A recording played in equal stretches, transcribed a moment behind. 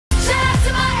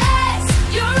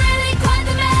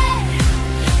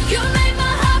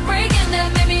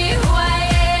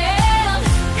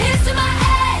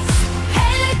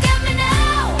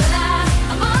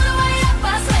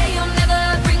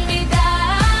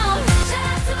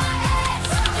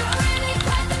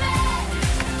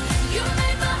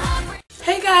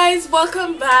guys,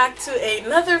 welcome back to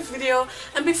another video.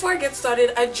 And before I get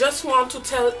started, I just want to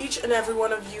tell each and every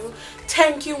one of you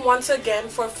thank you once again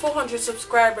for 400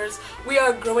 subscribers. We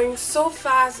are growing so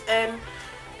fast, and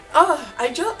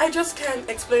I just can't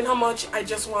explain how much I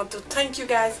just want to thank you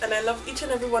guys, and I love each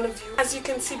and every one of you. As you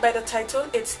can see by the title,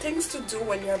 it's things to do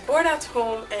when you're bored at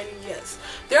home. And yes,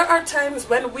 there are times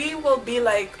when we will be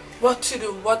like, what to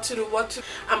do.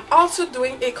 I'm also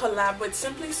doing a collab with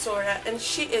Simply Sora, and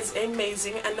she is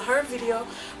amazing, and her video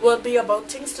will be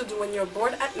about things to do when you're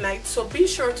bored at night, so be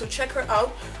sure to check her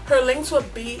out. Her links will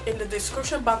be in the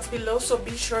description box below, so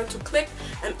be sure to click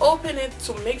and open it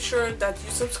to make sure that you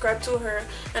subscribe to her.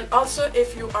 And also,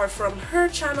 if you are from her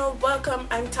channel, welcome.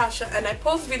 I'm Tasha, and I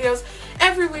post videos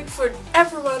every week for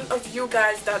every one of you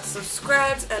guys that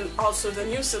subscribes and also the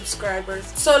new subscribers.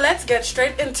 So let's get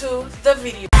straight into the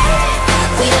video.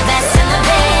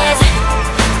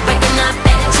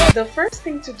 The first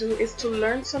thing to do is to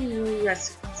learn some new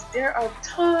recipes. There are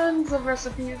tons of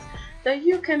recipes that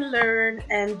you can learn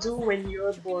and do when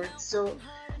you're bored. So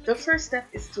the first step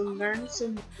is to learn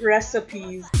some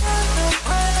recipes.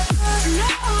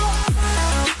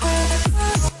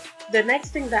 The next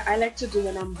thing that I like to do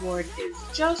when I'm bored is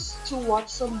just to watch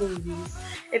some movies.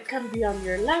 It can be on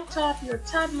your laptop, your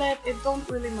tablet, it don't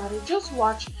really matter. Just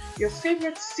watch your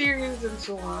favorite series and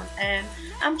so on. And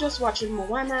I'm just watching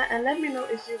Moana, and let me know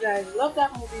if you guys love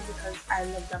that movie, because I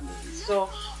love that movie. So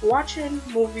watching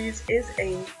movies is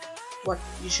what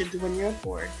you should do when you're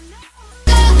bored.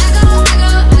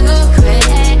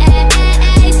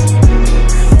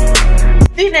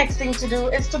 The next thing to do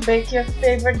is to bake your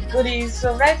favorite goodies.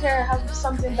 So right here I have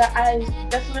something that I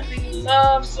definitely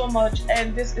love so much,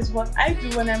 and this is what I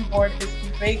do when I'm bored, is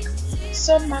to bake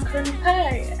some macaroni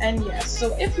pie. And yes,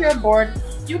 so if you're bored,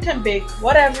 you can bake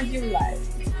whatever you like.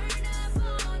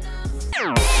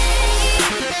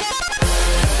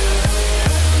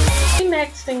 The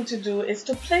next thing to do is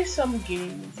to play some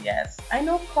games. Yes, I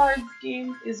know cards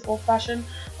games is old-fashioned,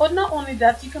 but not only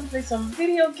that, you can play some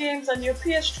video games on your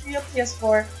PS3 or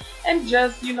PS4 and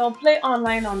just, play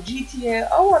online on GTA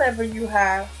or whatever you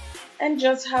have, and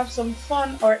just have some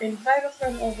fun, or invite a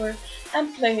friend over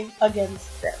and play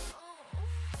against them.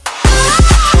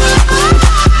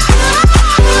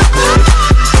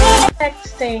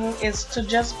 Next thing is to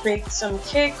just bake some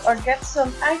cake or get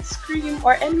some ice cream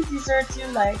or any dessert you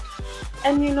like,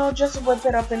 and just whip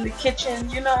it up in the kitchen.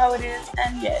 You know how it is.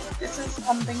 And yeah, this is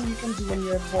something you can do when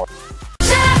you're bored.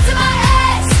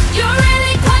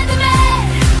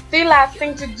 The last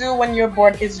thing to do when you're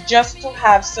bored is just to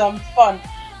have some fun.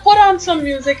 Put on some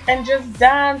music and just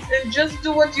dance and just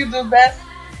do what you do best,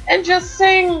 and just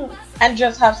sing and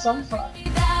just have some fun.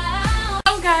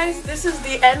 Guys, this is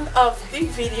the end of the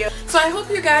video, so I hope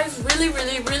you guys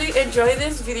really enjoyed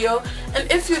this video, and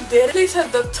if you did, please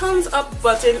hit the thumbs up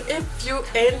button if you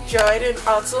enjoyed it.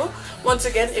 Also, once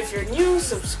again, if you're new,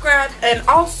 subscribe, and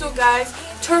also guys,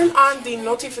 turn on the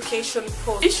notification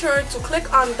post. Be sure to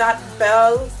click on that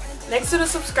bell next to the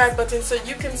subscribe button so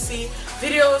you can see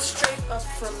videos straight up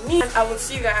from me, and I will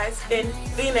see you guys in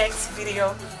the next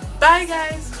video. Bye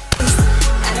guys.